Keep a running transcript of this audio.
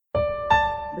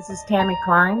This is Tammy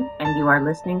Klein, and you are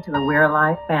listening to the We're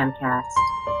Alive Fancast.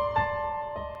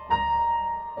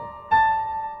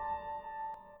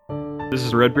 This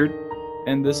is Redbeard.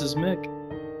 And this is Mick.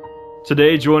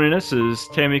 Today joining us is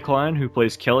Tammy Klein, who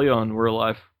plays Kelly on We're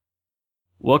Alive.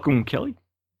 Welcome, Kelly.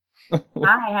 Hi,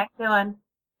 how you doing?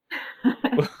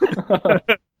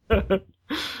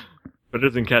 Better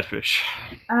than catfish.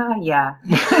 Yeah.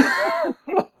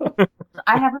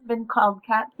 I haven't been called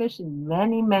catfish in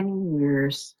many, many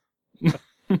years. I've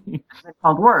been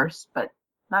called worse, but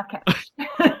not catfish.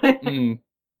 I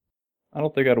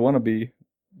don't think I'd want to be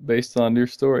based on your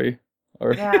story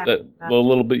or Yeah, the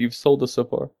little bit you've sold us so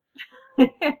far.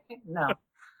 No,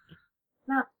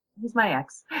 he's my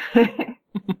ex.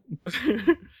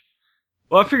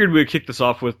 Well, I figured we'd kick this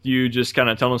off with you just kind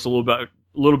of telling us a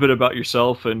little bit about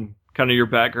yourself and kind of your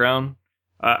background.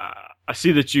 I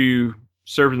see that you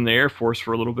served in the Air Force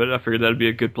for a little bit. I figured that'd be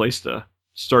a good place to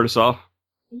start us off.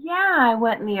 Yeah, I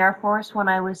went in the Air Force when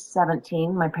I was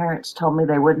 17. My parents told me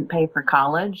they wouldn't pay for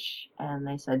college, and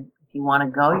they said, if you want to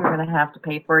go, you're going to have to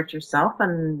pay for it yourself,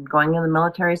 and going in the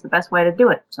military is the best way to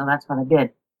do it. So that's what I did.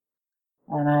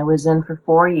 And I was in for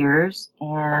 4 years,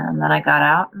 and then I got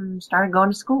out and started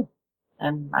going to school,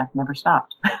 and I've never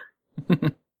stopped.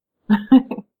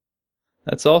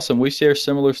 That's awesome. We share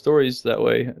similar stories that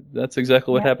way. That's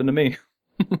exactly what happened to me.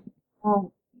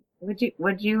 Well, what did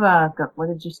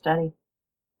you study?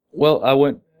 Well, I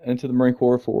went into the Marine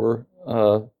Corps for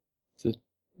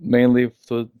mainly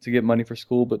to get money for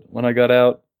school, but when I got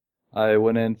out, I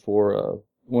went in for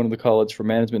one of the college for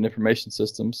management information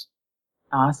systems.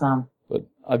 Awesome. But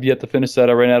I've yet to finish that.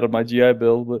 I ran out of my GI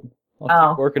Bill, but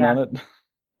I'll keep working on it.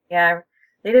 Yeah,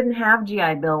 they didn't have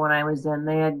GI Bill when I was in.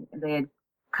 They had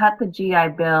cut the GI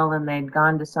Bill, and they'd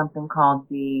gone to something called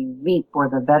the VEAP, or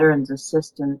the Veterans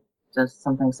Assistant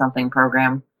something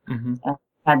program, Mm-hmm. and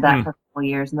had that for a couple of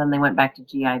years, and then they went back to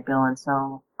GI Bill, and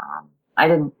so I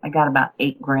got about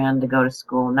 $8,000 to go to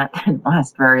school, and that didn't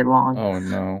last very long. Oh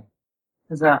no.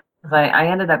 Because I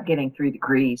ended up getting 3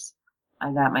 degrees.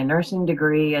 I got my nursing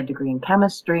degree, a degree in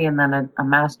chemistry, and then a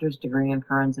master's degree in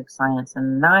forensic science,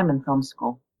 and now I'm in film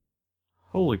school.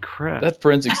 Holy crap. That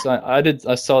forensic science,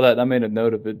 I saw that and I made a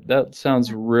note of it. That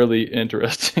sounds really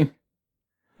interesting.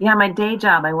 Yeah, my day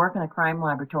job, I work in a crime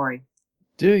laboratory.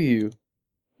 Do you?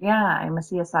 Yeah, I'm a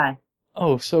CSI.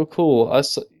 Oh, so cool.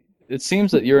 It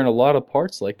seems that you're in a lot of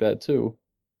parts like that too.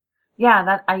 Yeah,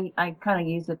 that I kind of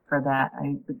use it for that.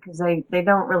 Because they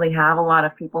don't really have a lot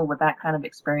of people with that kind of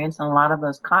experience, and a lot of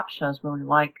those cop shows really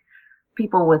like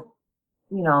people with,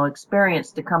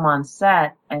 experience to come on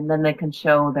set, and then they can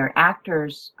show their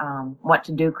actors what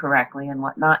to do correctly and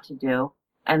what not to do,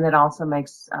 and that also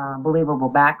makes believable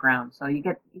background. So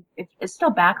it's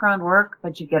still background work,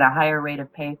 but you get a higher rate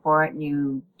of pay for it, and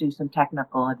you do some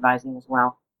technical advising as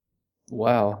well.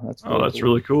 Wow, that's really that's cool.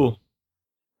 really cool.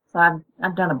 So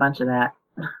I've done a bunch of that.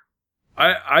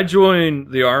 I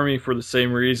joined the Army for the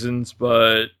same reasons,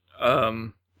 but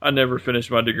I never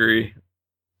finished my degree.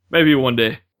 Maybe one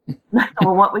day.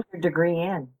 Well, what was your degree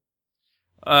in?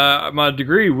 My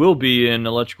degree will be in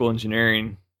electrical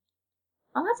engineering.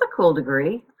 Oh, that's a cool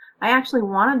degree. I actually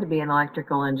wanted to be an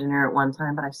electrical engineer at one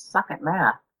time, but I suck at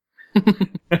math.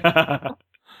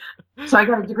 So I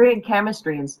got a degree in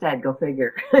chemistry instead. Go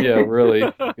figure. Yeah, really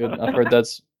good. I've heard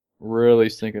that's really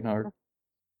stinking hard.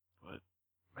 But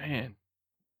man,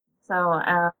 So,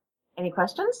 any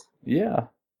questions? Yeah.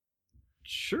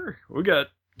 sure, we got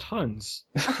tons.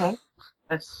 Okay,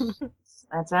 that's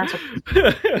answered. You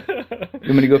want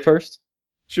me to go first?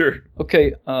 Sure.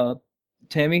 Okay,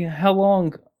 Tammy, how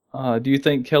long do you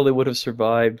think Kelly would have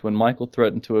survived when Michael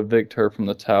threatened to evict her from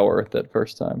the tower that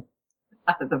first time?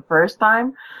 The first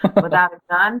time, without a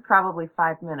gun, probably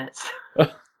 5 minutes.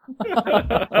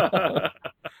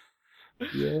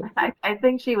 Yeah. I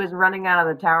think she was running out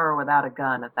of the tower without a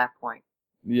gun at that point.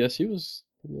 Yeah, she was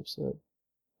pretty upset.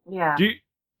 Yeah.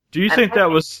 Do you think that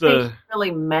was the? She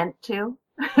really meant to.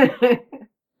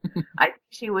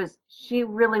 She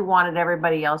really wanted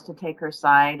everybody else to take her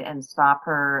side and stop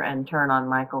her and turn on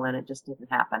Michael, and it just didn't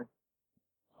happen.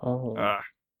 Oh.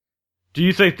 Do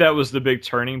you think that was the big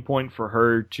turning point for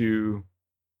her to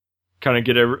kind of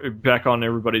get back on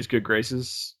everybody's good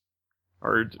graces?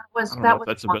 Or That was I don't know if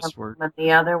that's the one best of word. them. And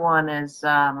the other one is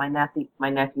my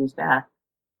nephew's death.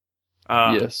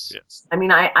 Yes. Yes. I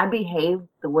mean, I behaved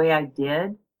the way I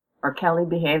did, or Kelly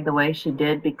behaved the way she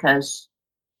did, because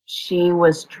she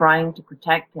was trying to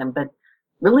protect him, but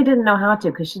really didn't know how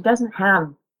to, because she doesn't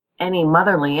have any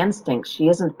motherly instincts. She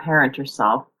isn't a parent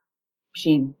herself.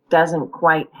 She doesn't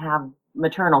quite have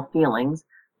maternal feelings,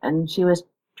 and she was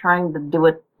trying to do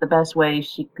it the best way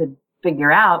she could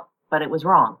figure out, but it was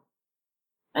wrong.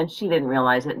 And she didn't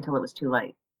realize it until it was too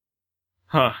late.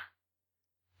 Huh.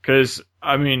 Because,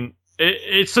 I mean,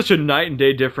 it's such a night and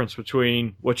day difference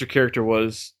between what your character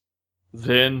was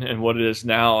then and what it is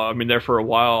now. I mean, there for a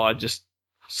while, it's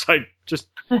like,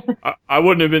 I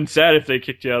wouldn't have been sad if they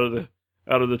kicked you out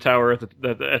of the tower at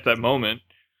that moment.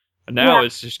 And now Yeah.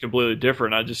 it's just completely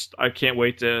different. I can't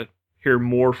wait to hear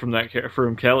more from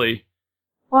Kelly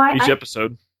Well, each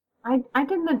episode. I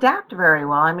didn't adapt very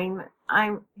well. I mean,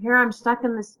 I'm stuck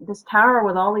in this tower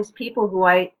with all these people who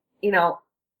I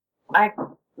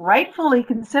rightfully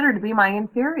consider to be my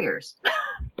inferiors.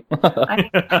 I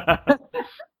mean,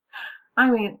 I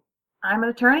mean, I'm an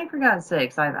attorney for God's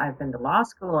sakes. I've been to law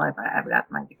school. I've got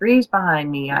my degrees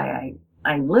behind me. I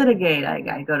litigate.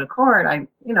 I go to court. I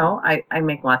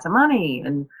make lots of money,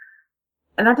 and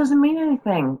that doesn't mean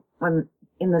anything when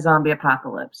in the zombie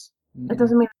apocalypse. It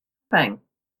doesn't mean anything.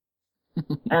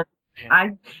 And I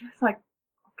just like,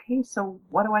 okay, so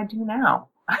what do I do now?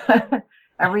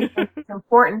 Everything that's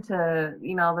important to,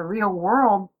 the real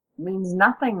world means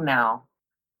nothing now.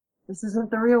 This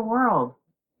isn't the real world.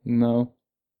 No.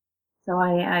 So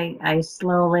I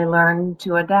slowly learned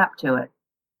to adapt to it.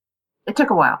 It took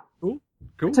a while. Cool.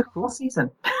 It took a whole season.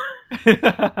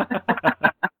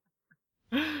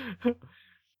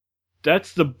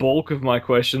 That's the bulk of my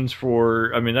questions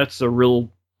that's the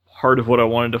real heart of what I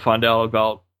wanted to find out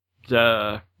about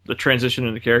the transition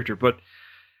in the character. But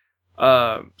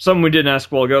something we didn't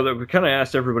ask a while ago that we kind of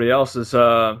asked everybody else is,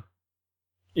 how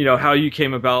you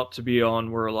came about to be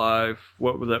on We're Alive,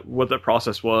 what that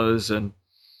process was, and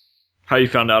how you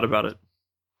found out about it.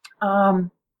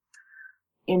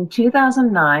 In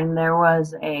 2009, there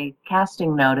was a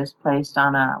casting notice placed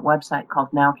on a website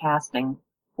called Now Casting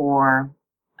for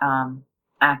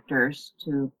actors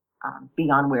to be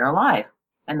on We're Alive.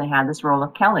 And they had this role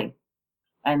of Kelly.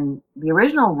 And the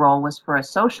original role was for a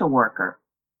social worker,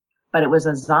 but it was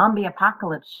a zombie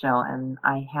apocalypse show, and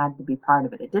I had to be part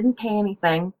of it. It didn't pay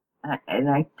anything,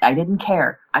 and I didn't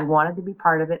care. I wanted to be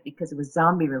part of it because it was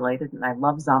zombie related, and I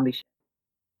love zombie shows.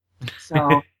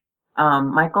 So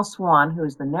Michael Swan, who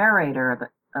is the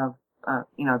narrator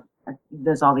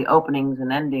does all the openings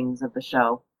and endings of the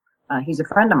show, he's a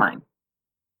friend of mine.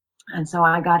 And so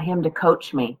I got him to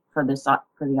coach me for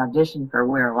the audition for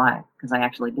We're Alive, because I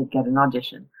actually did get an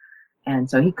audition. And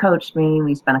so he coached me.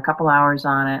 We spent a couple hours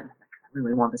on it. I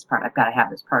really want this part. I've got to have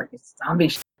this part. It's zombie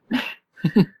shit.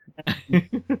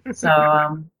 So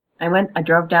I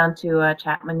drove down to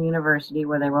Chapman University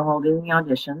where they were holding the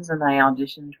auditions, and I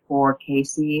auditioned for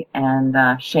Casey,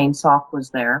 and Shane Salk was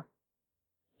there.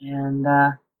 And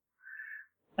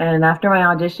after my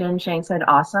audition, Shane said,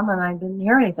 awesome, and I didn't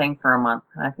hear anything for a month.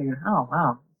 And I figured, oh,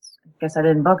 wow, I guess I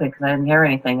didn't book it because I didn't hear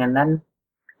anything. And then,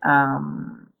 I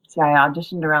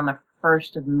auditioned around the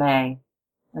 1st of May.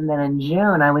 And then in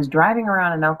June, I was driving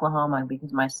around in Oklahoma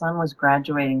because my son was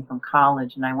graduating from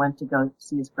college, and I went to go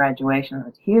see his graduation. It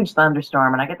was a huge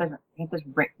thunderstorm, and I get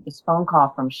this phone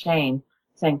call from Shane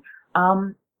saying,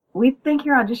 we think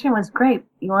your audition was great.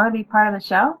 You want to be part of the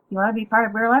show? You want to be part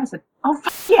of We're Alive? I said, oh,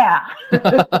 yeah.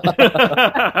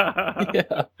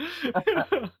 Yeah.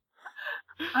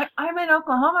 I'm in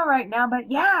Oklahoma right now,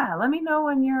 but yeah, let me know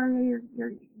when you're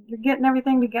getting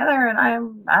everything together, and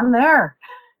I'm there.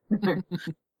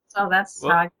 So that's how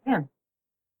I came.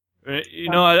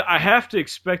 I have to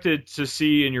expect it to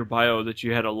see in your bio that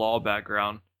you had a law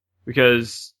background,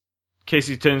 because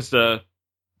Casey tends to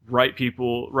write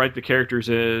the characters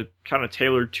kind of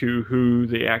tailored to who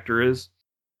the actor is.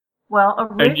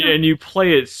 Well, and you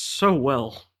play it so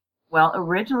well. Well,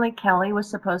 originally Kelly was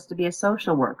supposed to be a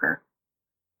social worker.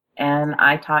 And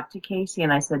I talked to Casey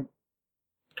and I said,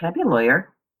 can I be a lawyer?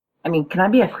 I mean, can I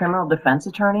be a criminal defense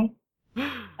attorney?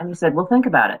 And he said, well, think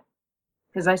about it.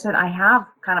 Because I said, I have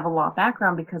kind of a law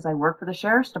background because I work for the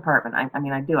sheriff's department.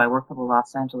 I do. I work for the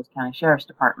Los Angeles County Sheriff's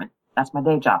Department. That's my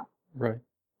day job. Right.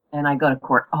 And I go to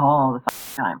court all the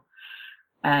time.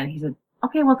 And he said,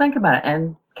 okay, well, think about it.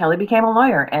 And Kelly became a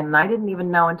lawyer. And I didn't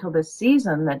even know until this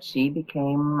season that she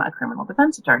became a criminal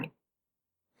defense attorney.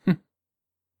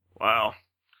 Wow.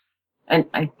 And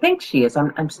I think she is.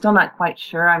 I'm still not quite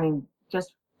sure. I mean,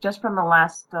 just from the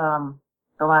last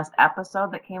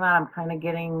episode that came out, I'm kind of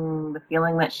getting the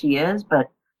feeling that she is, but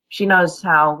she knows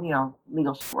how,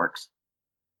 legal works.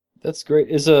 That's great.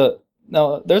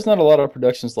 Now, there's not a lot of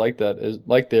productions like that. There's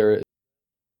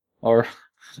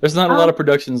not a lot of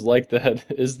productions like that,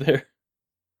 is there?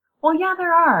 Well, yeah,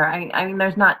 there are. I mean,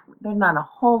 there's not a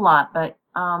whole lot, but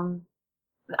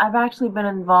I've actually been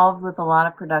involved with a lot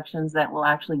of productions that will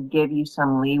actually give you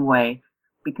some leeway,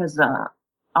 because a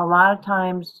lot of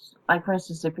times, like for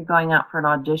instance, if you're going out for an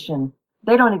audition,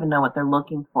 they don't even know what they're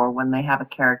looking for when they have a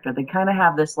character. They kind of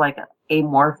have this like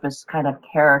amorphous kind of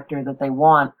character that they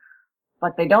want,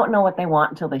 but they don't know what they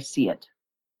want until they see it.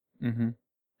 Mm-hmm.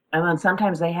 And then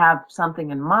sometimes they have something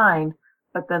in mind,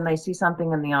 but then they see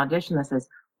something in the audition that says,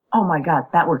 "Oh my God,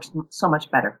 that works so much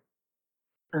better."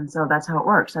 And so that's how it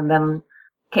works. And then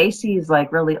Casey is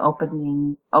like really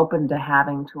open to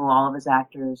having to all of his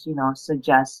actors,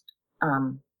 suggest,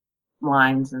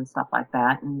 lines and stuff like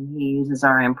that. And he uses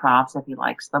our improvs if he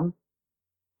likes them.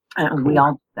 And we Cool.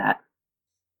 all do that.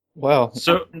 Wow.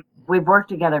 So, We've worked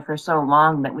together for so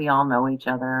long that we all know each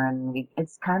other, and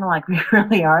it's kind of like we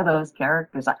really are those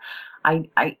characters.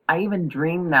 I even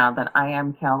dream now that I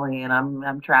am Kelly and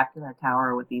I'm trapped in a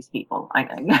tower with these people.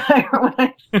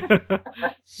 I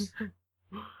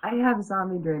have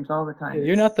zombie dreams all the time.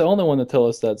 You're not the only one to tell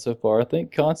us that so far. I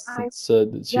think I, Constance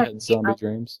said that she yeah, had zombie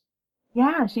dreams.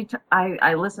 yeah.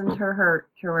 I listened to her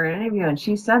interview, and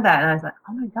she said that, and I was like,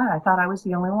 oh my God, I thought I was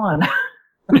the only one.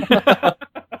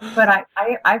 But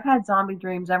I've had zombie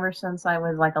dreams ever since I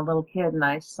was like a little kid, and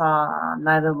I saw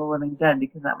Night of the Living Dead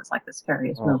because that was like the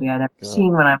scariest Oh, movie I'd ever God.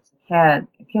 seen when I was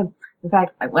a kid. In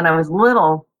fact, when I was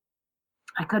little,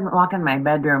 I couldn't walk in my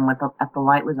bedroom if the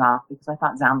light was off because I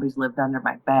thought zombies lived under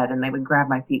my bed and they would grab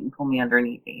my feet and pull me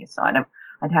underneath me. So I'd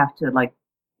have to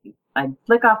I'd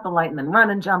flick off the light and then run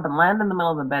and jump and land in the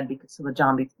middle of the bed because so the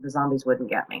zombies wouldn't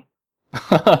get me.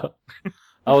 I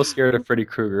was scared of Freddy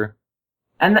Krueger.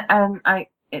 And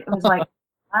it was like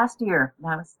last year.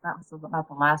 That was about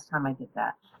the last time I did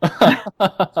that.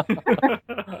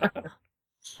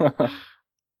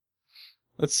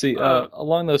 Let's see.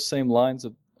 Along those same lines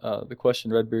of the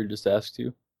question Redbeard just asked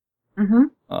you,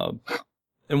 Mm-hmm.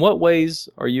 in what ways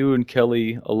are you and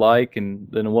Kelly alike, and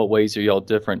then in what ways are y'all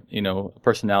different?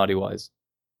 Personality-wise.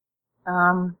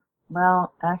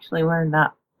 Well, actually, we're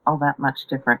not all that much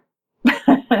different.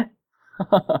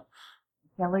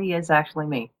 Kelly is actually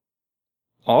me.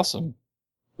 Awesome.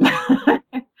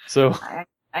 So,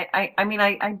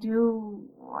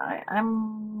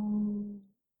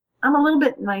 I'm a little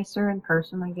bit nicer in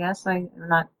person, I guess. I'm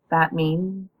not that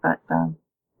mean, but,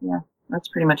 yeah, that's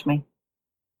pretty much me.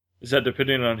 is that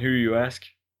depending on who you ask?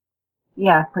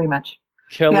 Yeah, pretty much.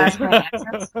 Kelly, Yeah, my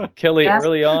accents. Kelly Yes.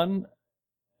 early on,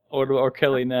 or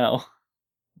Kelly now?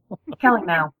 Kelly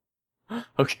now.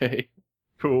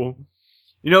 Cool.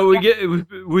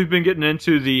 We've been getting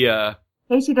into the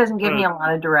Casey doesn't give me a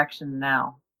lot of direction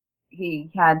now. He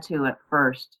had to at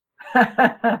first.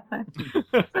 I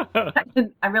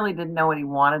really didn't know what he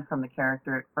wanted from the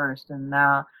character at first, and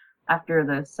now after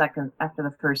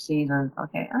the first season,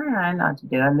 okay, I know what to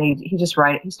do. And he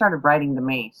started writing to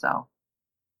me, so.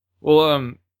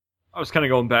 Well, I was kind of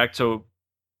going back to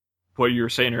what you were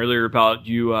saying earlier about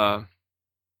you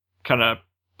kind of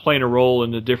playing a role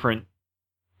in the different,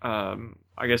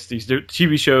 I guess these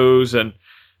TV shows and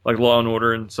like Law and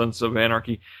Order and Sons of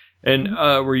Anarchy, and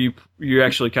where you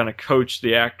actually kind of coach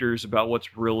the actors about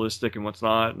what's realistic and what's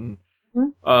not. And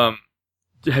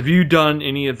have you done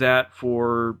any of that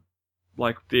for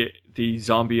like the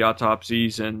zombie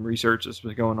autopsies and research that's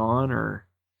been going on, or?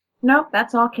 Nope,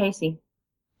 that's all Casey.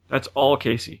 That's all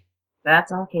Casey.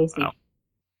 That's all Casey. Wow.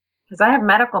 Because I have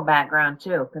medical background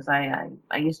too, because I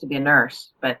used to be a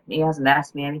nurse, but he hasn't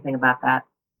asked me anything about that.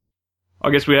 I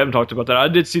guess we haven't talked about that. I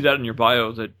did see that in your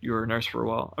bio that you were a nurse for a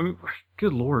while. I mean,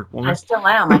 good Lord, woman. I still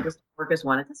am. I just work as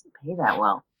one. It doesn't pay that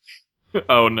well.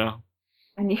 Oh no.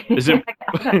 And Is it? I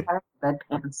got tired of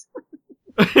bedpans.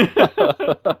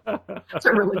 It's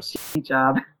a really shitty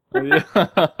job.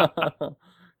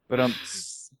 But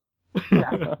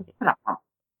Yeah.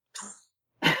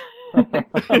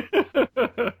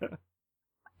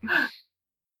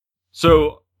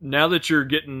 So now that you're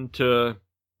getting to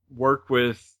work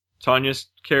with Tanya's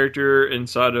character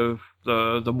inside of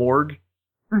the morgue,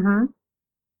 Mm-hmm.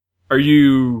 do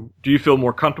you feel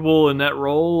more comfortable in that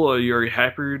role? Are you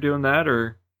happier doing that,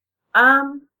 or?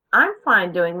 I'm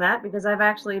fine doing that because I've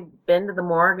actually been to the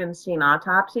morgue and seen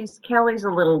autopsies. Kelly's a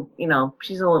little,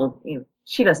 she's a little,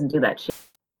 she doesn't do that shit.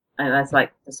 And that's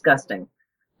like disgusting.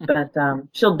 But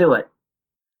she'll do it.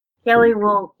 Kelly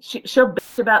she'll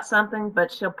bitch about something, but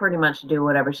she'll pretty much do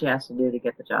whatever she has to do to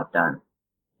get the job done.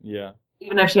 yeah.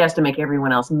 Even if she has to make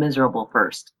everyone else miserable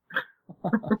first.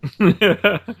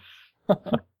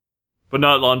 But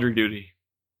not laundry duty.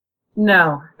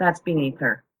 No, that's beneath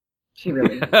her. She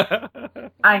really is.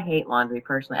 I hate laundry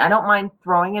personally. I don't mind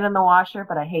throwing it in the washer,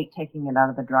 but I hate taking it out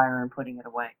of the dryer and putting it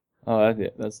away. Oh,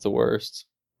 that's the worst.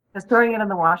 Because throwing it in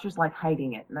the washer is like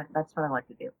hiding it, and that's what I like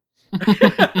to do.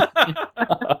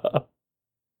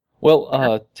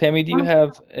 Well, Tammy, do you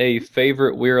have a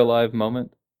favorite We're Alive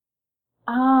moment?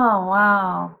 Oh,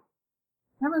 wow.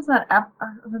 There was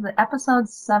was it episode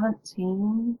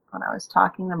 17 when I was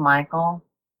talking to Michael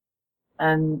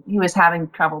and he was having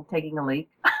trouble taking a leak.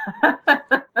 I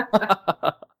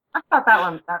thought that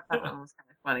one was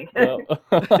kind of funny. Well,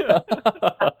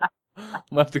 I'm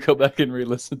gonna have to go back and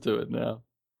re-listen to it now.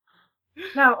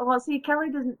 No, well, see,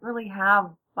 Kelly doesn't really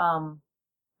have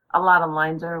a lot of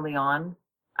lines early on,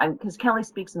 because Kelly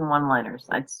speaks in one-liners.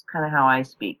 That's kind of how I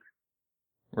speak.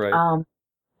 Right.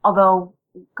 Although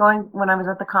going when I was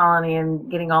at the colony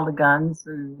and getting all the guns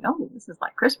and this is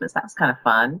like Christmas. That was kind of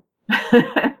fun.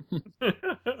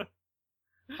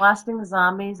 Blasting the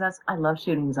zombies. I love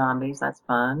shooting zombies. That's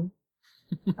fun.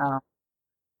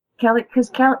 Kelly, because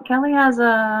Kelly has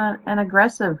an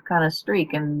aggressive kind of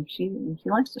streak, and she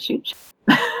likes to shoot.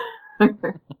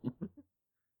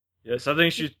 Yes, I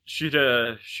think she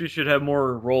should have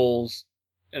more roles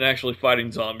in actually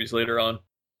fighting zombies later on.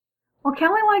 Well,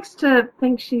 Kelly likes to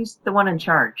think she's the one in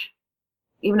charge.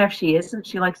 Even if she isn't,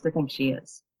 she likes to think she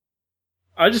is.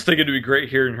 I just think it'd be great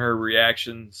hearing her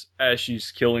reactions as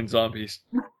she's killing zombies.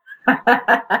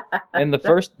 And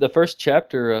the first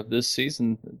chapter of this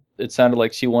season, it sounded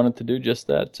like she wanted to do just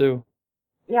that too.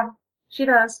 Yeah, she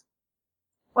does.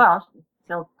 Well,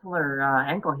 till her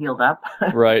ankle healed up.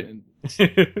 Right.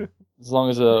 As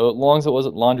long as it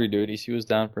wasn't laundry duty, she was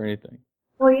down for anything.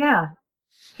 Well, yeah.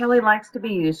 Kelly likes to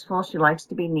be useful. She likes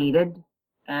to be needed.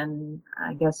 And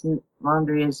I guess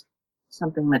laundry is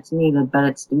something that's needed, but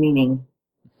it's demeaning.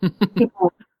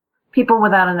 People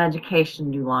without an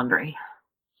education do laundry.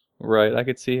 Right. I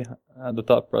could see the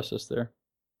thought process there.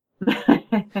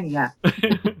 Yeah.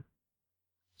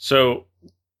 So,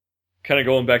 kind of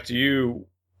going back to you,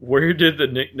 where did the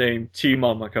nickname T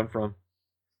Mama come from?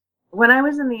 When I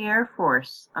was in the Air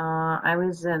Force, I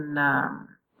was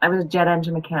a jet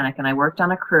engine mechanic, and I worked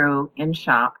on a crew in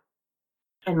shop.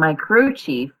 And my crew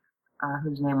chief,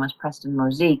 whose name was Preston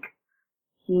Mosique,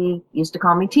 he used to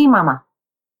call me T Mama.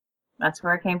 That's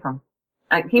where it came from.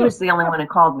 He was the only one who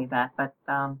called me that, but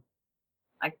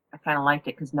I kind of liked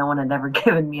it because no one had ever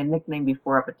given me a nickname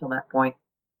before up until that point.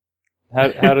 How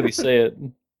did he say it?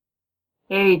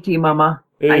 Hey, T Mama,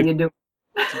 Hey, how you doing?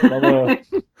 Mama.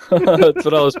 That's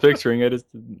what I was picturing. I just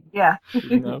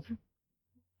didn't know.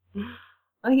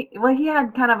 Well, he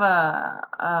had kind of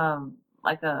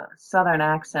like a southern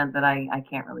accent that I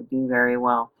can't really do very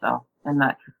well. So, and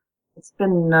that it's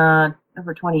been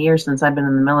over 20 years since I've been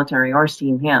in the military or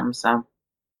seen him. So,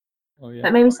 Oh yeah.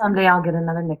 but maybe someday I'll get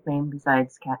another nickname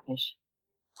besides Catfish.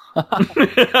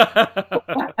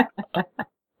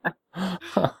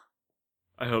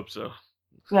 I hope so.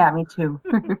 Yeah, me too.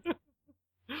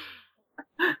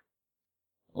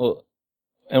 Well,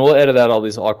 and we'll edit out all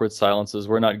these awkward silences.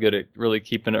 We're not good at really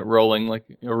keeping it rolling like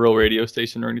a real radio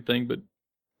station or anything, but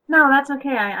No, that's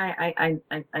okay. I'm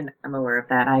aware of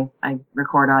that. I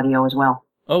record audio as well.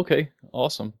 okay,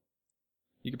 awesome.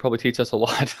 You could probably teach us a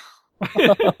lot.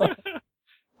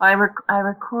 I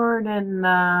record in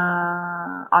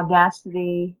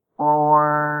Audacity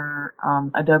or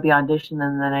Adobe Audition,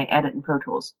 and then I edit in Pro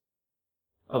Tools.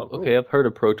 Oh, cool. Okay, I've heard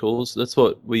of Pro Tools. That's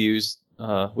what we use.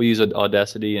 We use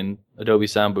Audacity and Adobe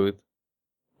Sound Booth.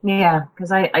 Yeah,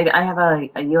 because I have a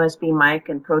USB mic,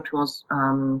 and Pro Tools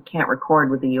can't record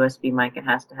with a USB mic. It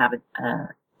has to have an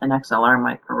XLR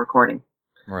mic for recording.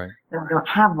 Right. I don't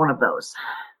have one of those.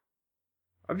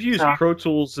 I've used So- Pro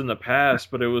Tools in the past,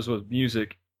 but it was with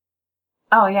music.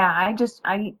 Oh yeah,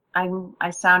 I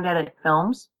sound edit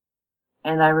films,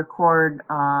 and I record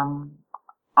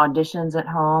auditions at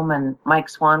home. And Mike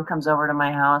Swan comes over to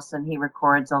my house, and he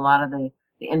records a lot of the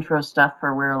intro stuff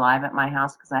for We're Live at my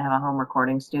house because I have a home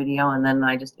recording studio, and then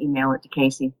I just email it to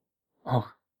Casey. Oh,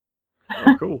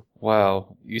 Oh, cool.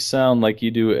 wow. You sound like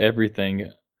you do everything.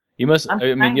 You must. I'm I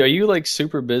mean, trying. are you like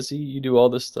super busy? You do all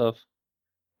this stuff.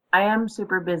 I am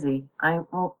super busy. I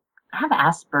have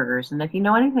Asperger's, and if you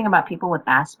know anything about people with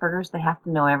Asperger's, they have to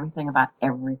know everything about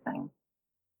everything.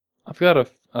 I've got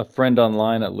a friend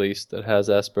online at least that has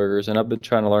Asperger's, and I've been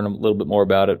trying to learn a little bit more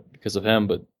about it because of him.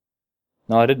 But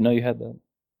no, I didn't know you had that.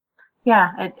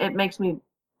 Yeah, it makes me,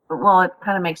 well, it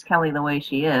kind of makes Kelly the way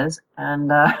she is,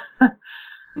 and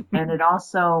and it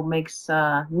also makes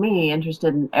me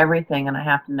interested in everything, and I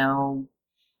have to know,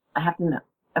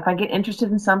 if I get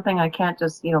interested in something, I can't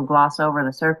just, gloss over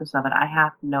the surface of it. I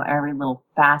have to know every little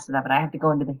facet of it. I have to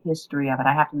go into the history of it.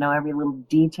 I have to know every little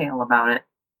detail about it.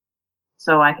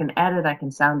 So I can edit, I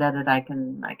can sound edit, I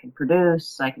can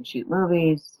produce, I can shoot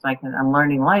movies, I'm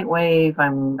learning Lightwave,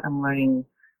 I'm learning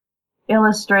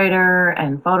Illustrator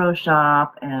and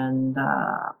Photoshop and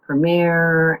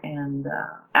Premiere and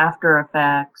After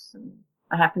Effects. And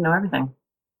I have to know everything.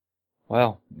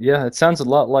 Wow. Yeah, it sounds a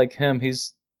lot like him.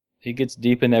 he gets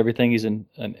deep into everything. He's an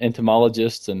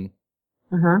entomologist and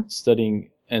Mm-hmm. studying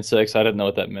insects. I didn't know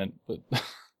what that meant, but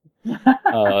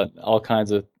all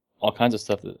kinds of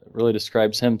stuff that really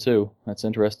describes him too. That's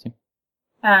interesting.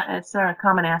 It's a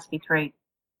common ASCII trait.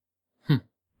 Hmm.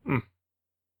 Hmm.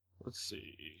 Let's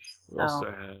see. What else So,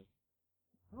 I had?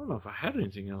 I don't know if I had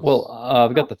anything else. Well,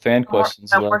 I've got the fan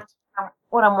questions left.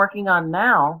 what I'm working on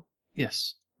now,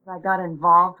 Yes. I got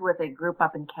involved with a group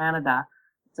up in Canada.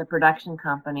 It's a production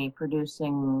company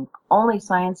producing only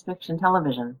science fiction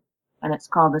television, and it's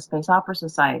called the Space Opera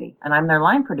Society, and I'm their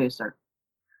line producer.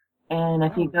 And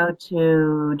if you go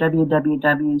to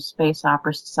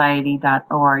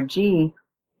www.spaceoperasociety.org,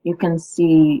 you can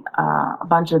see a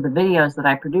bunch of the videos that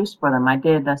I produced for them. I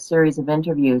did a series of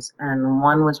interviews, and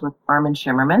one was with Armin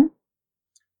Shimmerman,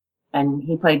 and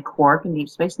he played Quark in Deep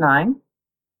Space Nine.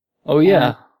 Oh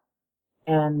yeah.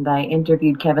 And I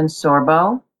interviewed Kevin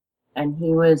Sorbo, and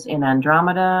he was in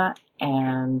Andromeda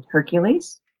and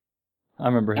Hercules. I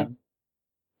remember And him.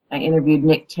 I interviewed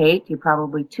Nick Tate. You're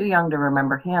probably too young to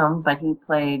remember him, but he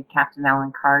played Captain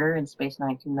Alan Carter in Space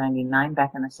 1999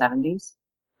 back in the 70s.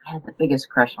 I had the biggest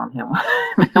crush on him.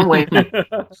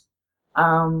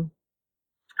 um,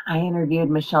 I interviewed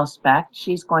Michelle Specht.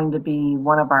 She's going to be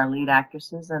one of our lead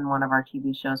actresses in one of our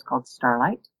TV shows called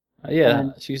Starlight. Yeah,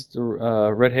 And, she's the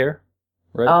red hair,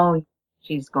 right? oh,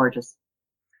 she's gorgeous.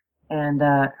 And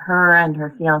her and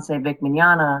her fiance Vic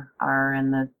Mignogna are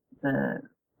in the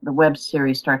web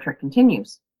series Star Trek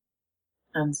Continues.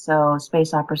 And so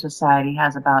Space Opera Society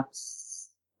has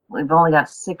we've only got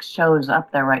 6 shows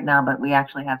up there right now, but we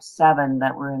actually have 7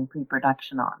 that we're in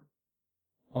pre-production on.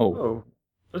 Oh,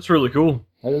 that's really cool.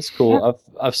 that is cool. Yeah.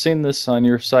 I've seen this on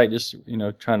your site, just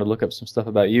trying to look up some stuff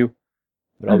about you.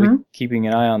 But I'll be keeping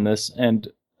an eye on this. And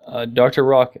Dr.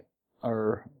 Rock,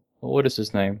 or what is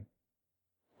his name?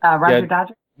 Roger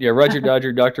Dodger? Yeah, Roger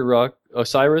Dodger, Dr. Rock,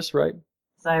 Osiris, right?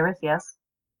 Cyrus, yes.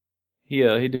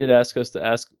 He did ask us to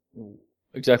ask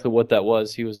exactly what that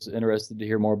was. He was interested to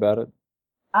hear more about it.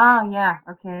 Oh, yeah.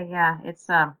 Okay, yeah. It's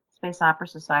Space Opera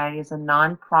Society is a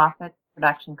non-profit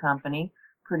production company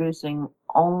producing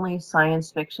only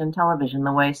science fiction television,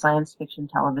 the way science fiction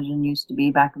television used to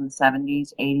be back in the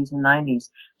 70s, 80s, and 90s.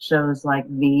 Shows like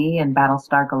V and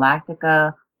Battlestar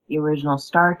Galactica, the original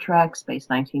Star Trek, Space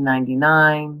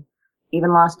 1999,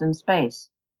 even Lost in Space.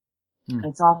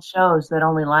 It's all shows that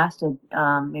only lasted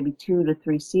maybe 2 to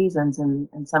 3 seasons, and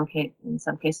in some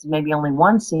cases maybe only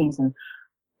 1 season.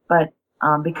 But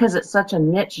because it's such a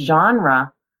niche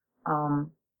genre,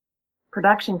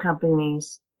 production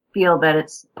companies feel that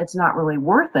it's not really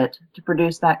worth it to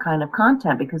produce that kind of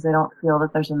content because they don't feel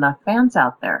that there's enough fans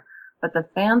out there. But the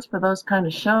fans for those kind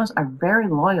of shows are very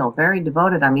loyal, very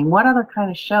devoted. I mean, what other kind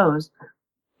of shows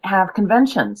have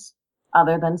conventions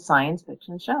other than science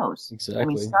fiction shows? Exactly. I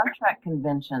mean, Star Trek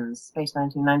conventions, Space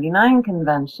 1999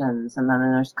 conventions, and then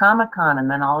there's Comic-Con,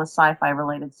 and then all the sci-fi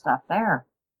related stuff there.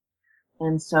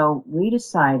 And so we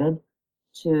decided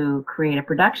to create a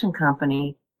production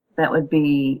company that would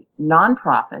be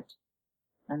nonprofit.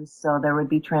 And so there would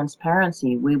be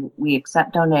transparency. We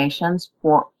accept donations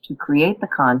to create the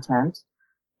content.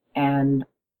 And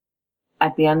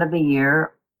at the end of the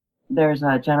year, there's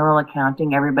a general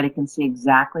accounting. Everybody can see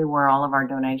exactly where all of our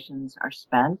donations are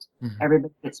spent. Mm-hmm.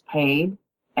 Everybody gets paid,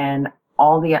 and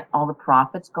all the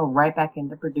profits go right back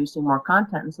into producing more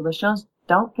content. And so the shows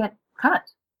don't get cut.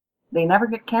 They never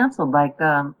get canceled like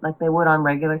they would on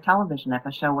regular television. If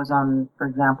a show was on, for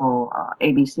example,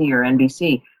 ABC or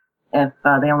NBC, if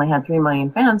they only had 3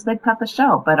 million fans, they'd cut the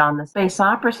show. But on the Space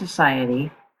Opera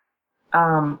Society,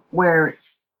 where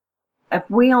if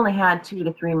we only had 2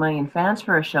 to 3 million fans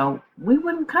for a show, we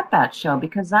wouldn't cut that show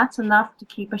because that's enough to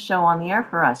keep a show on the air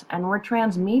for us. And we're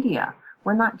transmedia.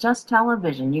 We're not just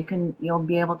television. You'll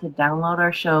be able to download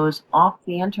our shows off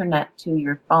the internet to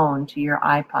your phone, to your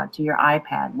iPod, to your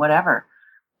iPad, whatever.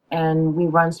 And we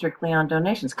run strictly on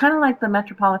donations, kind of like the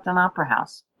Metropolitan Opera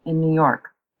House in New York.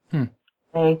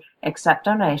 They accept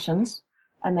donations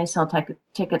and they sell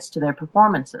tickets to their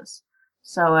performances.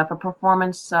 So if a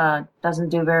performance doesn't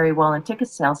do very well in ticket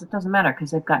sales, it doesn't matter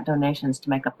because they've got donations to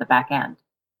make up the back end.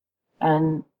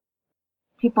 And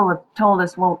people have told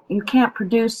us, well, you can't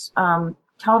produce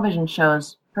television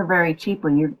shows for very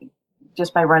cheaply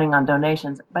just by running on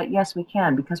donations. But yes, we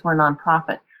can because we're a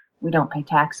nonprofit. We don't pay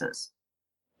taxes.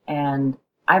 And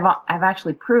I've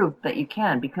actually proved that you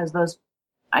can because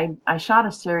I shot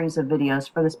a series of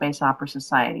videos for the Space Opera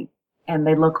Society and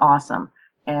they look awesome.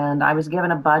 And I was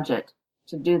given a budget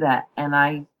to do that, and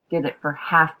I did it for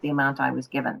half the amount I was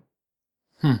given.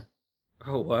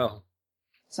 Oh, wow.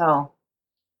 So,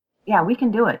 yeah, we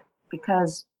can do it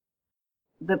because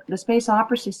the Space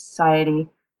Opera Society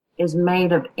is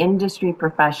made of industry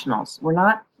professionals. We're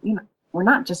not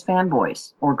just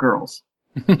fanboys or girls.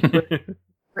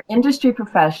 For industry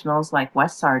professionals like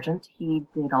Wes Sargent, he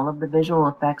did all of the visual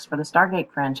effects for the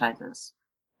Stargate franchises.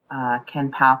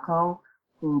 Ken Palco,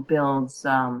 who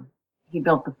he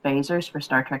built the phasers for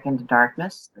Star Trek Into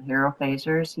Darkness, the hero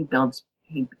phasers.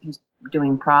 He's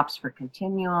doing props for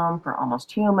Continuum, for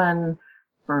Almost Human,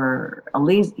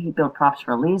 he built props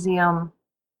for Elysium.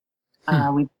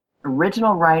 We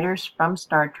original writers from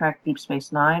Star Trek Deep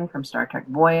Space Nine, from Star Trek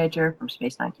Voyager, from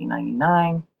Space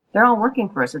 1999. They're all working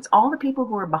for us. It's all the people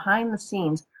who are behind the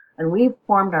scenes, and we've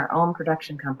formed our own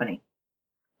production company.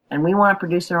 And we want to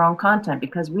produce our own content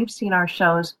because we've seen our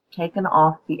shows taken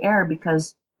off the air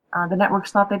because the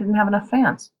networks thought they didn't have enough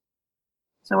fans.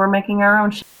 So we're making our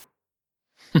own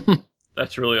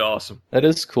That's really awesome. That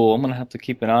is cool. I'm going to have to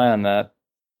keep an eye on that.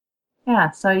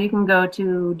 Yeah, so you can go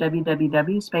to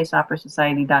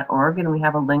www.spaceoperasociety.org, and we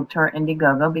have a link to our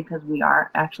Indiegogo because we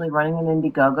are actually running an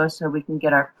Indiegogo so we can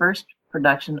get our first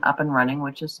production up and running,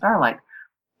 which is Starlight.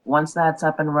 Once that's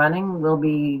up and running, it'll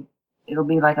be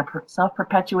like a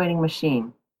self-perpetuating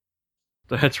machine.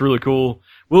 That's really cool.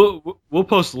 We'll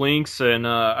post links, and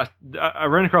I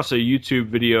ran across a YouTube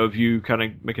video of you kind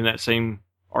of making that same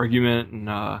argument, and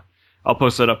I'll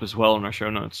post that up as well in our show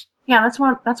notes. Yeah, that's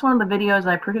one of the videos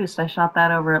I produced. I shot that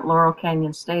over at Laurel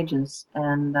Canyon Stages,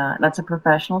 and that's a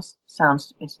professional sound.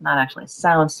 It's not actually a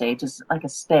sound stage; it's like a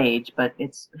stage, but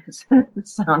the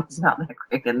sound is not that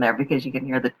great in there because you can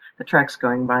hear the trucks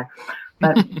going by.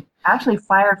 But actually,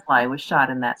 Firefly was shot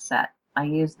in that set. I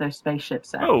used their spaceship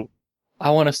set. Oh,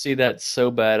 I want to see that so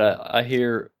bad. I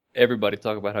hear everybody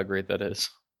talk about how great that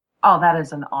is. Oh, that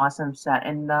is an awesome set,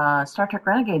 and Star Trek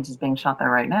Renegades is being shot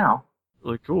there right now.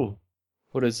 really cool.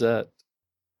 What is that?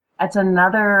 It's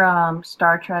another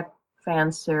Star Trek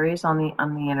fan series on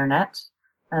the internet,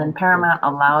 and Paramount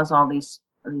allows all these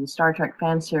Star Trek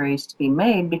fan series to be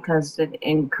made because it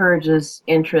encourages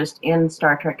interest in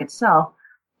Star Trek itself.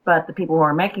 But the people who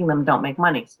are making them don't make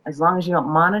money. As long as you don't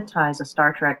monetize a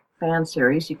Star Trek fan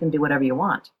series, you can do whatever you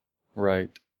want. Right.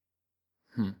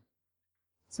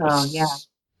 So yeah,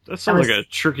 That sounds like a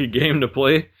tricky game to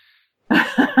play.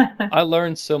 I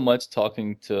learned so much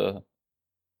talking to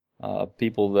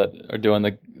people that are doing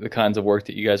the kinds of work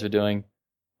that you guys are doing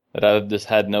that I just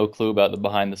had no clue about the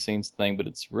behind the scenes thing, but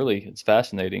it's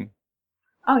fascinating.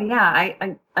 Oh yeah,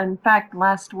 I in fact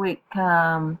last week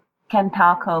Ken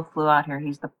Palco flew out here.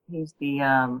 He's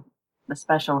the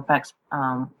special effects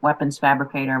weapons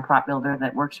fabricator and prop builder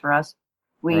that works for us.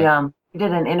 We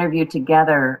did an interview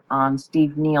together on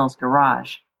Steve Neal's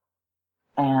garage,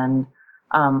 and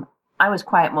I was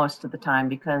quiet most of the time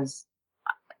because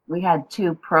we had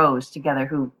two pros together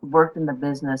who worked in the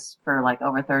business for like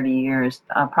over 30 years,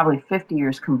 probably 50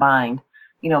 years combined,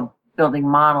 building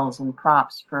models and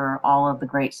props for all of the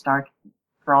great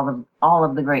all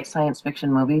of the great science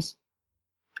fiction movies.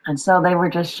 And so they were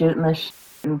just shooting this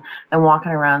and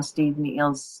walking around Steve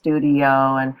Neal's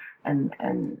studio and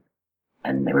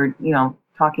they were,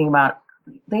 talking about,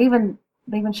 they even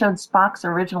showed Spock's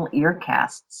original ear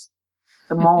casts,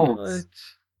 the molds.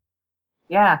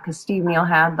 Yeah, because Steve Neal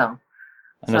had them.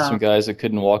 I know some guys that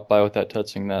couldn't walk by without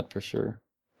touching that for sure.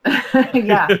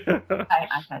 Yeah, I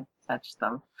had touched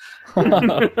them.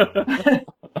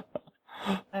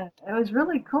 It was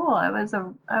really cool. It was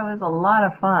a lot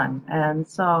of fun, and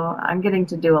so I'm getting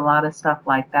to do a lot of stuff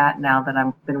like that now that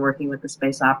I've been working with the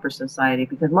Space Opera Society,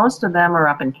 because most of them are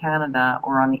up in Canada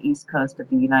or on the East Coast of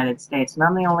the United States, and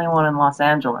I'm the only one in Los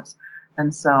Angeles,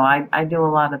 and so I do a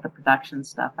lot of the production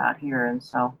stuff out here, and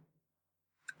so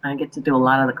I get to do a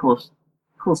lot of the cool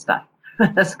stuff.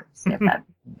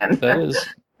 That is.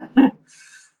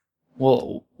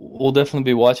 Well, we'll definitely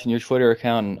be watching your Twitter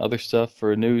account and other stuff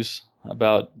for news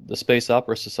about the Space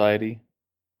Opera Society.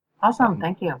 Awesome,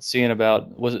 thank you. Seeing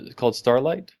about, was it called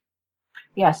Starlight?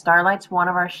 Yeah, Starlight's one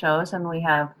of our shows, and we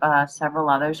have several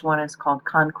others. One is called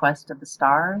Conquest of the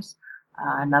Stars.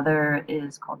 Another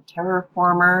is called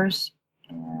Terraformers,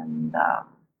 and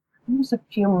there's a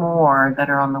few more that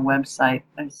are on the website.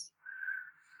 It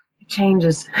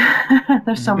changes.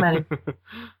 There's so many.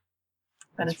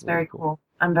 But it's very cool.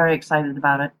 I'm very excited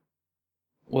about it.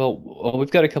 Well,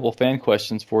 we've got a couple fan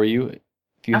questions for you,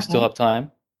 if you still have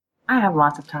time. I have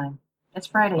lots of time. It's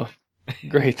Friday. Oh,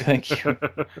 great, thank you.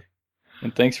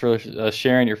 And thanks for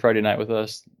sharing your Friday night with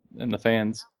us and the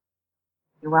fans.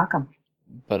 You're welcome.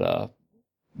 But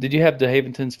did you have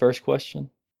DeHaventon's first question?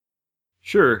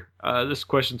 Sure. This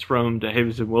question's from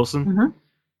DeHaventon Wilson. Mm-hmm.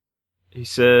 He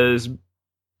says,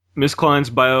 Miss Klein's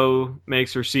bio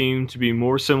makes her seem to be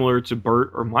more similar to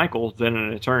Bert or Michael than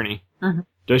an attorney. Mhm.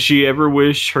 Does she ever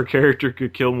wish her character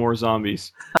could kill more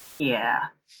zombies? Yeah.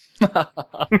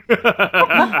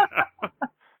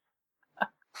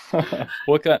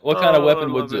 What kind of Oh, I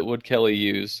weapon love it. would Kelly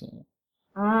use?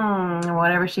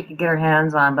 Whatever she could get her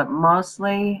hands on, but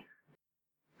mostly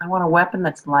I want a weapon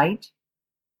that's light,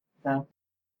 that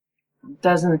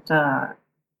doesn't, I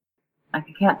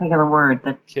can't think of the word,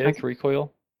 that Kick, doesn't,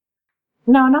 recoil,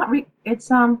 no, not it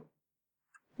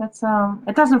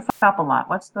doesn't fuck up a lot.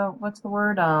 What's the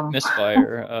word?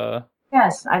 misfire.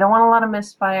 Yes, I don't want a lot of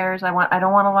misfires. I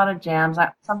don't want a lot of jams.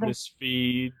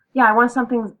 Misfeed. Yeah, I want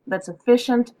something that's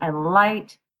efficient and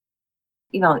light,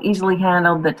 easily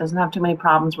handled, that doesn't have too many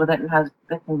problems with it, and that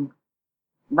can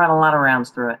run a lot of rounds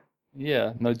through it.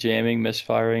 Yeah, no jamming,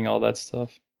 misfiring, all that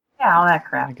stuff. Yeah, all that I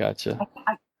crap. gotcha.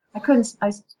 I couldn't,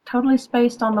 I totally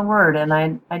spaced on the word, and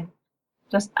I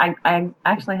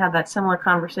actually had that similar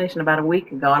conversation about a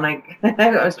week ago, and I,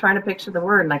 I was trying to picture the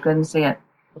word, and I couldn't see it.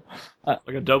 Like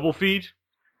a double feed?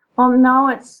 Well, no,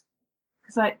 it's,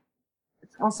 because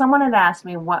someone had asked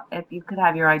me, what if you could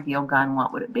have your ideal gun,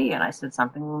 what would it be? And I said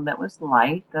something that was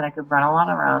light, that I could run a lot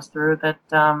of rounds through, that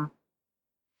didn't,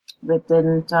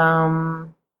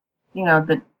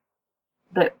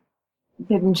 that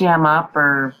didn't jam up,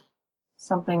 or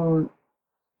something,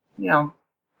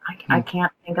 I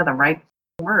can't think of the right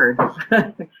word.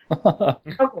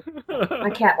 My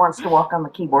cat wants to walk on the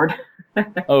keyboard.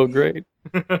 Oh, great.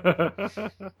 He's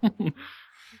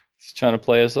trying to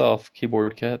play us off,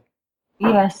 keyboard cat.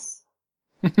 Yes.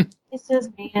 It's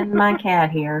just me and my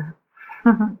cat here.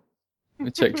 Let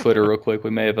me check Twitter real quick. We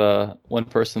may have one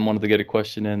person wanted to get a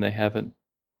question in. They haven't.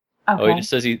 Oh, he Okay. just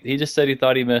says he just said he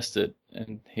thought he missed it,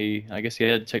 and I guess he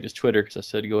had to check his Twitter because I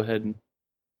said go ahead and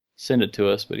send it to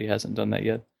us, but he hasn't done that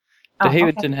yet. Oh, okay.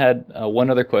 DeHaventon had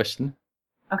one other question.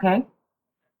 Okay.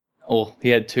 Oh, he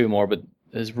had two more, but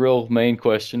his real main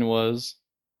question was,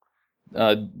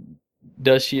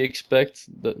 does she expect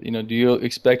do you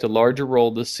expect a larger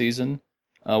role this season,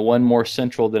 one more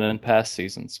central than in past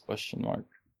seasons? Question mark.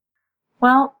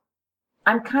 Well,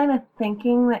 I'm kind of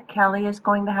thinking that Kelly is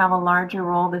going to have a larger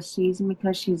role this season,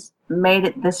 because she's made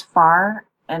it this far,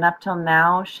 and up till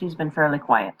now she's been fairly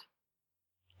quiet.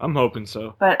 I'm hoping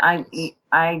so. But I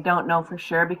don't know for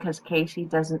sure, because Casey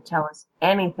doesn't tell us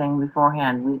anything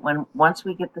beforehand. Once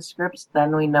we get the scripts,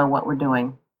 then we know what we're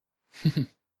doing.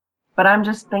 But I'm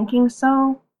just thinking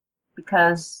so,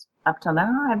 because up till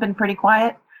now I've been pretty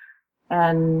quiet,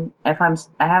 and if I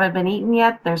haven't been eaten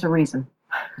yet, there's a reason.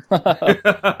 That's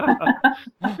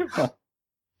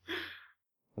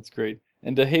great.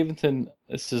 And DeHaventon,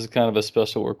 this is kind of a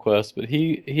special request, but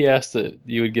he asked that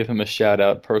you would give him a shout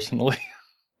out personally.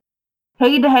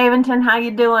 Hey, DeHaventon, how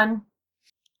you doing?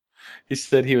 He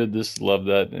said he would just love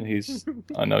that, and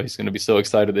I know he's going to be so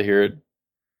excited to hear it.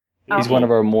 He's Okay. one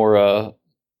of our more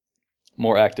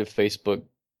active Facebook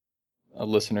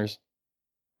listeners.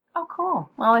 Oh, cool.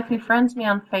 Well, if he friends me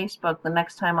on Facebook, the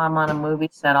next time I'm on a movie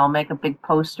set, I'll make a big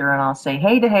poster and I'll say,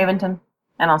 "Hey, DeHaventon,"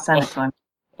 and I'll send it to him.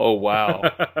 Oh wow!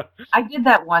 I did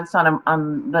that once on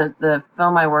the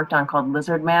film I worked on called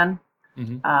Lizard Man.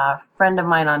 Mm-hmm. A friend of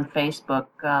mine on Facebook,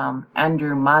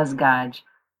 Andrew Mazgaj.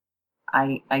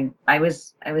 I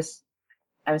was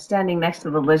standing next to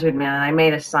the Lizard Man, and I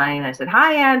made a sign. I said,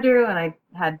 "Hi, Andrew," and I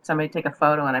had somebody take a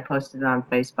photo, and I posted it on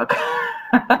Facebook.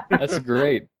 That's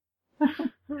great.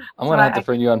 I'm gonna have to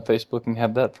friend you on Facebook and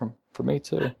have that for me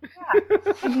too.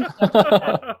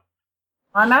 Yeah.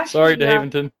 I'm actually, sorry,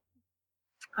 DeHaventon.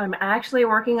 I'm actually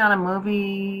working on a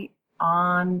movie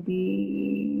on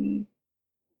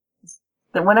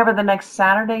whenever the next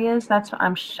Saturday is.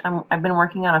 I've been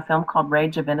working on a film called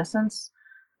Rage of Innocence,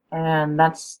 and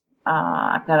that's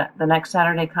I've got the next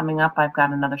Saturday coming up. I've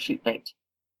got another shoot date.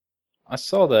 I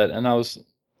saw that, and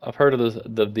I've heard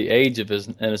of the Age of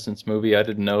Innocence movie. I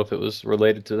didn't know if it was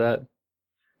related to that.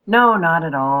 No, not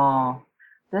at all.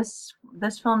 This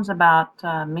film's about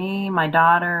me, my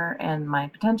daughter, and my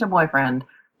potential boyfriend.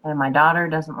 And my daughter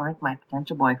doesn't like my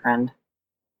potential boyfriend.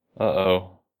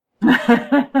 Uh-oh.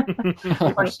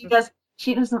 Or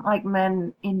she doesn't like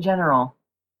men in general,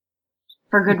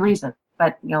 for good reason.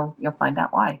 But you'll find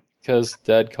out why. Because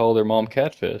Dad called her mom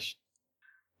catfish.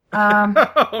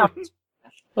 Actually,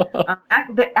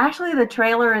 the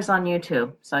trailer is on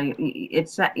YouTube, so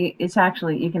it's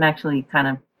actually, you can actually kind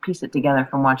of piece it together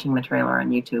from watching the trailer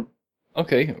on YouTube.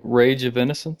 Okay, Rage of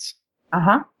Innocence.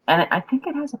 And I think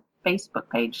it has a Facebook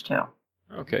page too.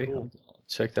 Okay, cool. I'll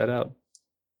check that out.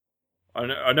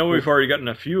 I know we've already gotten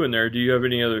a few in there. Do you have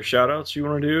any other shout-outs you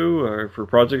want to do, or for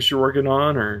projects you're working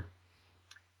on, or?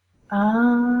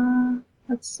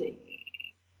 Let's see.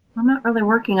 I'm not really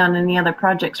working on any other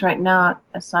projects right now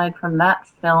aside from that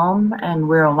film and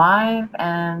We're Alive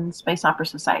and Space Opera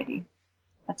Society.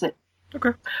 That's it.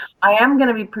 Okay. I am going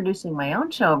to be producing my own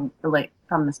show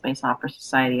from the Space Opera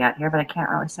Society out here, but I can't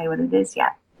really say what it is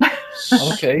yet.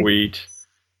 Okay. Sweet.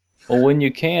 Well, when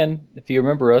you can, if you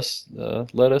remember us,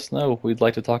 let us know. We'd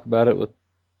like to talk about it with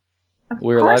Of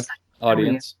We're course Live I remember you.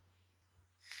 audience.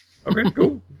 Okay,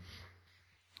 cool.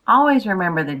 Always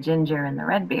remember the ginger and the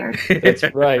red beard. That's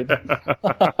right.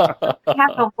 I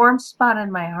have a warm spot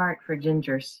in my heart for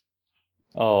gingers.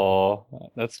 Oh,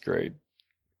 that's great.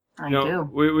 I You know,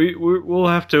 do. we'll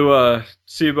have to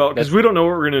see about, because we don't know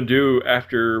what we're gonna do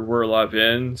after We're Alive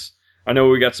ends. I know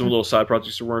we got some little side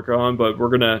projects to work on, but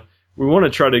we want to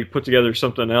try to put together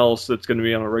something else that's going to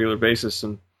be on a regular basis,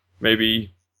 and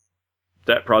maybe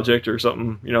that project or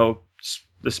something. You know,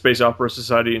 the Space Opera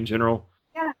Society in general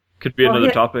Yeah. could be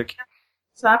another topic.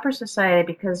 It's Opera Society,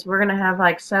 because we're going to have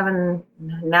like 7,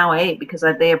 now 8, because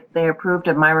they approved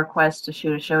of my request to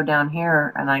shoot a show down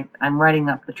here, and I'm writing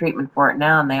up the treatment for it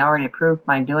now, and they already approved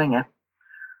my doing it.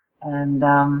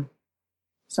 And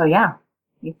so yeah,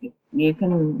 you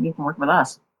can work with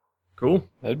us. Cool.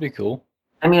 That'd be cool.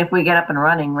 I mean, if we get up and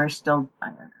running, we're still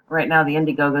right now. The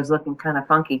Indiegogo is looking kind of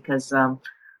funky because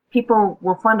people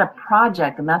will fund a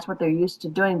project, and that's what they're used to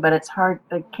doing. But it's hard;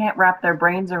 they can't wrap their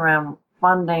brains around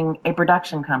funding a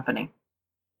production company.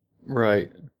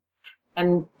 Right.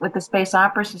 And with the Space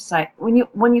Opera Society,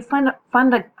 when you fund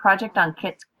a project on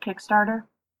Kickstarter,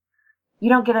 you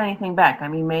don't get anything back. I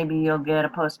mean, maybe you'll get a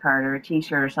postcard or a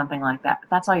T-shirt or something like that, but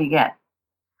that's all you get.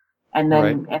 And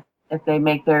then if they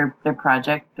make their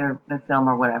project, their film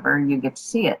or whatever, you get to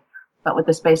see it. But with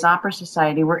the Space Opera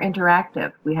Society, we're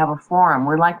interactive. We have a forum.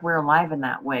 We're alive in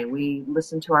that way. We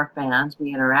listen to our fans.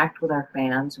 We interact with our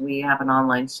fans. We have an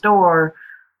online store.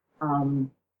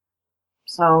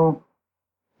 So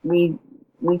we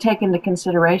take into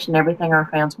consideration everything our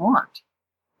fans want.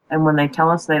 And when they tell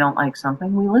us they don't like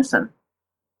something, we listen.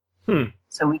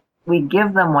 So we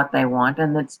give them what they want,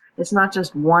 and it's not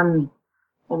just a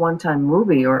one-time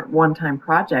movie or one-time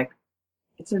project.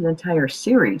 It's an entire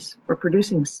series. We're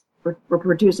producing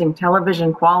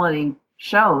television quality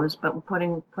shows, but we're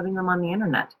putting them on the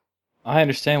internet. I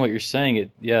understand what you're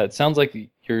saying. It sounds like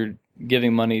you're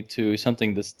giving money to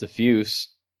something that's diffuse,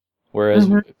 whereas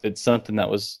if it's something that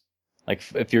was like,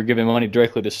 if you're giving money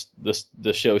directly to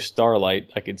the show Starlight,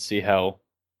 I can see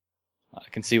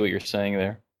what you're saying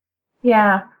there.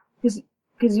 Yeah,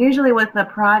 because usually with the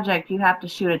project you have to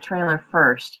shoot a trailer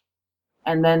first,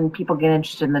 and then people get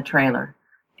interested in the trailer,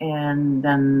 and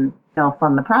then they'll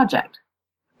fund the project.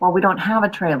 Well, we don't have a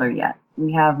trailer yet.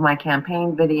 We have my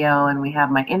campaign video and we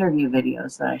have my interview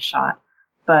videos that I shot,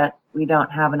 but we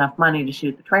don't have enough money to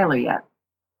shoot the trailer yet.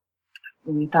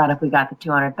 And we thought if we got the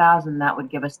 200,000, that would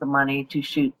give us the money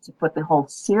to put the whole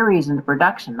series into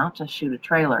production, not just shoot a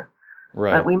trailer.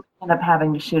 Right. But we may end up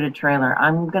having to shoot a trailer.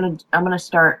 I'm gonna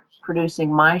start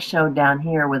producing my show down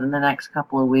here within the next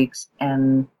couple of weeks,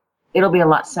 and it'll be a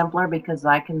lot simpler because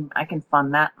I can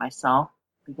fund that myself,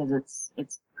 because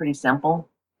it's pretty simple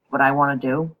what I want to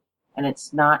do, and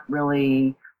it's not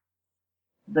really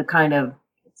the kind of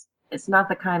it's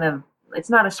not a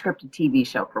scripted TV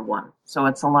show, for one, so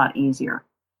it's a lot easier,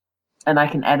 and I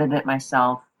can edit it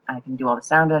myself. I can do all the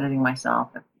sound editing myself.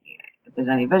 If there's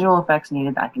any visual effects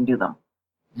needed, I can do them.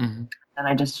 Mm-hmm. And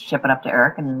I just ship it up to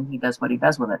Eric, and he does what he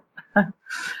does with it.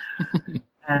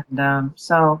 And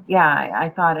so, yeah, I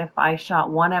thought if I shot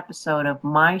one episode of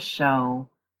my show,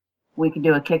 we could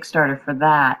do a Kickstarter for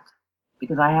that,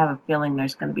 because I have a feeling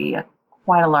there's going to be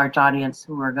quite a large audience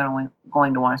who are going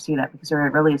to want to see that, because there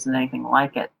really isn't anything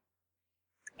like it.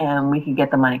 And we could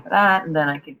get the money for that, and then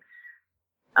I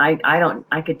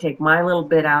could take my little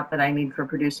bit out that I need for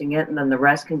producing it, and then the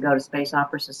rest can go to Space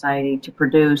Opera Society to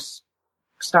produce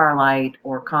Starlight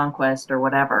or Conquest or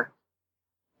whatever.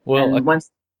 Well, and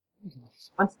once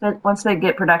they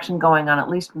get production going on at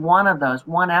least one of those,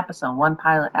 one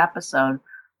pilot episode,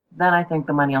 then I think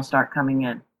the money will start coming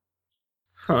in.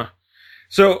 Huh.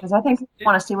 So, because I think we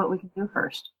want to see what we can do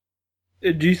first.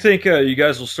 Do you think you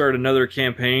guys will start another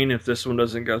campaign if this one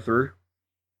doesn't go through?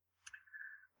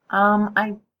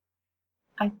 I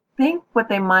think what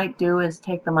they might do is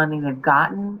take the money they've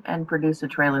gotten and produce a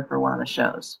trailer for one of the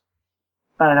shows,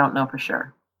 but I don't know for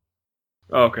sure.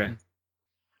 Okay.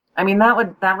 I mean, that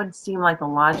would seem like the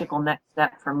logical next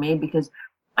step for me, because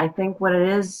I think what it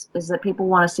is that people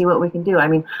want to see what we can do. I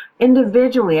mean,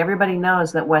 individually, everybody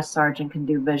knows that Wes Sargent can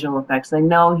do visual effects. They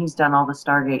know he's done all the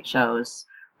Stargate shows.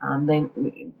 They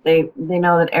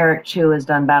know that Eric Chu has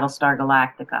done Battlestar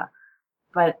Galactica,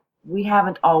 but we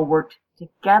haven't all worked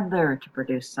together to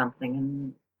produce something.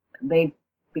 And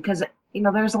because,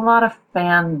 there's a lot of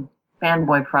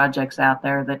fanboy projects out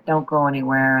there that don't go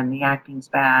anywhere and the acting's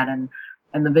bad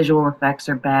and the visual effects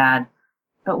are bad.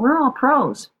 But we're all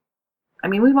pros. I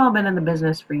mean, we've all been in the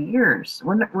business for years.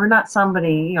 We're not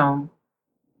somebody,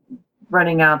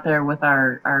 running out there with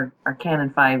our Canon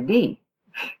 5D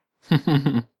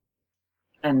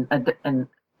and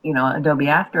Adobe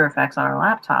After Effects on our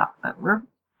laptop. But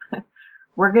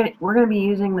we're going to be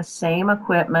using the same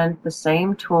equipment, the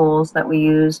same tools that we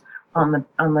use on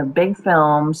the big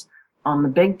films, on the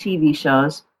big TV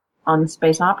shows, on the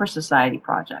Space Opera Society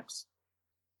projects.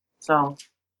 So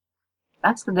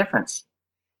that's the difference.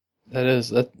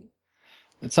 That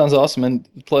sounds awesome, and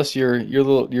plus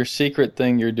your secret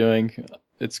thing you're doing,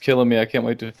 it's killing me. I can't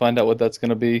wait to find out what that's going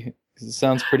to be, because it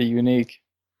sounds pretty unique.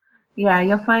 Yeah,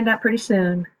 you'll find out pretty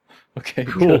soon. Okay,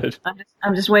 cool. Good.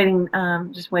 I'm just waiting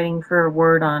for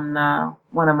word on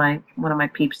one of my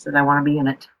peeps that I want to be in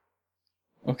it.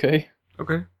 Okay.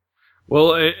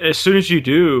 Well, as soon as you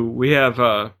do, we have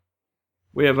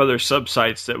other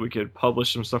sub-sites that we could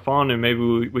publish some stuff on, and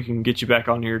maybe we can get you back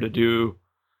on here to do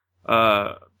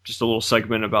just a little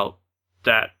segment about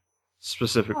that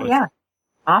specifically. Oh, yeah.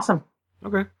 Awesome.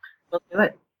 Okay. We'll do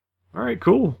it. All right,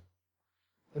 cool.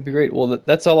 That'd be great. Well,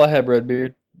 that's all I have,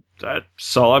 Redbeard.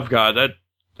 That's all I've got.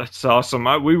 That's awesome.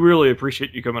 We really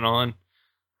appreciate you coming on.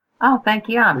 Oh, thank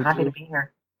you. I'm happy to be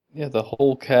here. Yeah, the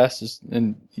whole cast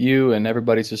and you and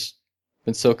everybody's just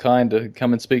been so kind to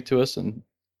come and speak to us and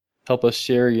help us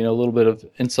share, a little bit of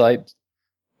insight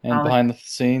and behind the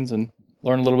scenes and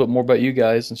learn a little bit more about you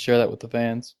guys and share that with the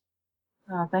fans.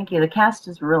 Oh, thank you. The cast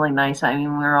is really nice. I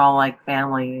mean, we're all like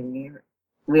family, and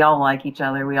we all like each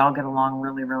other. We all get along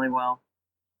really, really well.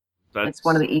 It's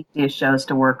one of the easiest shows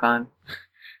to work on.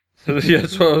 Yeah,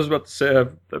 that's what I was about to say. I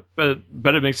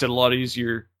bet it makes it a lot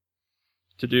easier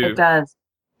to do. It does.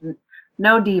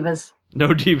 No divas. No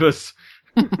divas.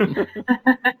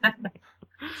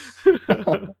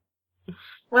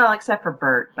 Well, except for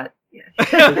Bert, but yeah.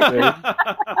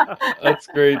 That's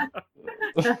great.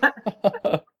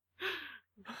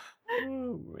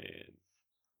 Oh, man.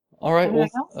 All right. Well,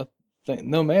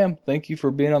 no, ma'am. Thank you for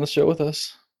being on the show with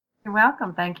us. You're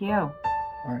welcome. Thank you. All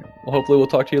right. Well, hopefully we'll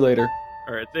talk to you later.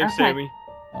 All right. Thanks, Okay. Sammy.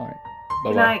 All right.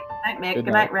 Bye-bye. Good night. Night, Mick. Good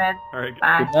night, Red. All right.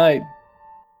 Bye. Good night.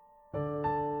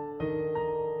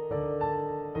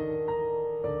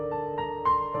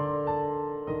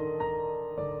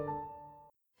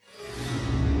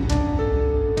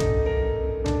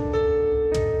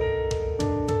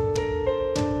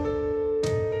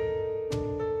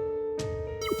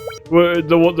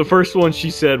 Well, the first one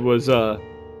she said was,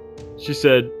 she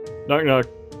said, knock knock,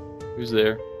 Who's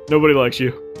there? nobody likes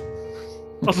you.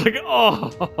 I was like,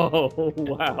 oh,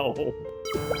 wow.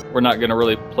 We're not going to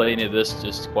really play any of this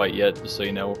just quite yet, just so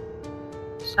you know.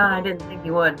 I didn't think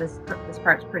you would. This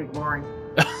part's pretty boring.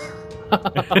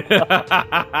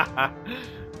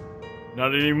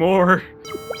 Not anymore.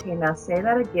 Okay, now say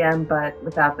that again, but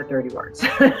without the dirty words.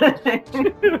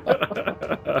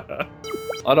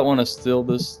 I don't want to steal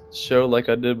this show like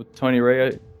I did with Tony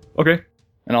Ray. Okay.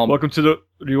 And I'll. Welcome to the.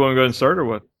 Do you want to go ahead and start or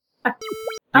what? Do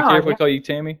you care if we yeah. call you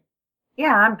Tammy?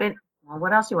 Yeah, well,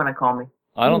 what else do you want to call me?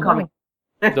 I don't call know.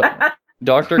 me.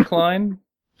 Dr. Klein?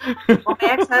 Well, my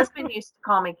ex-husband used to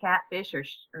call me Catfish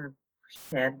or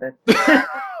Head, but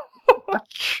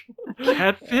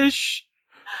Catfish?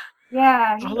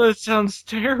 yeah. Oh, that sounds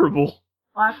terrible.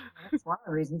 Well, that's one of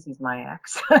the reasons he's my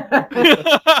ex.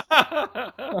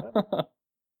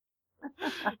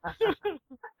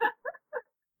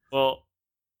 Well,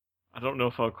 I don't know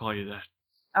if I'll call you that.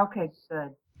 Okay,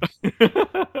 good.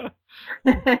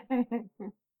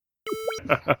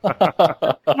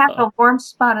 I have a warm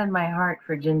spot in my heart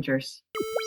for gingers.